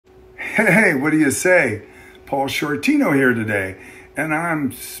Hey, what do you say? Paul Shortino here today, and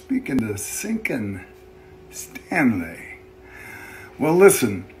I'm speaking to Syncin Stanley. Well,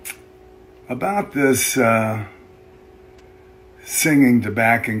 listen, about this singing to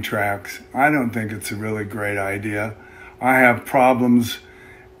backing tracks, I don't think it's a really great idea. I have problems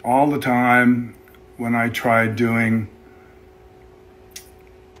all the time when I try doing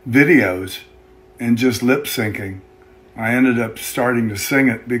videos and just lip syncing. I ended up starting to sing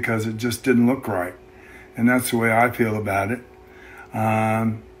it because it just didn't look right. And that's the way I feel about it.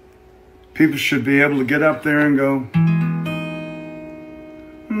 People should be able to get up there and go,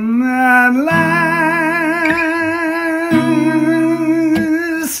 at last,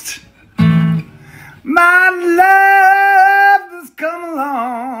 my love has come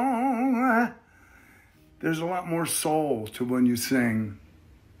along. There's a lot more soul to when you sing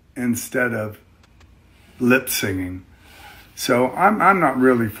instead of lip singing. So I'm not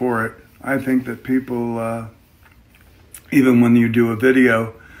really for it. I think that people, even when you do a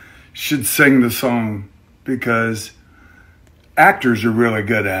video, should sing the song, because actors are really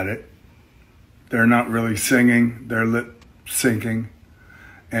good at it. They're not really singing, they're lip syncing,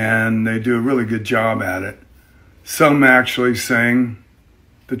 and they do a really good job at it. Some actually sing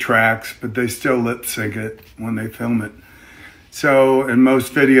the tracks, but they still lip sync it when they film it. So, and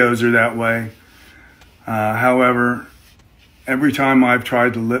most videos are that way. However, every time I've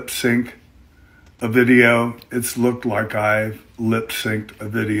tried to lip sync a video, it's looked like I've lip synced a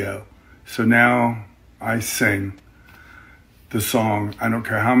video. So now I sing the song. I don't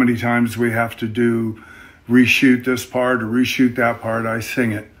care how many times we have to reshoot this part or reshoot that part, I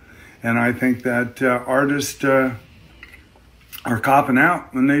sing it. And I think that artists are copping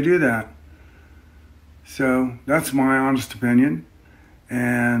out when they do that. So that's my honest opinion.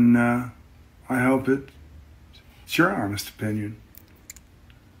 And I hope it's your honest opinion.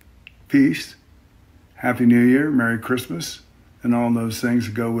 Peace. Happy New Year, Merry Christmas, and all those things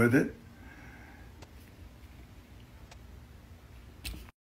that go with it.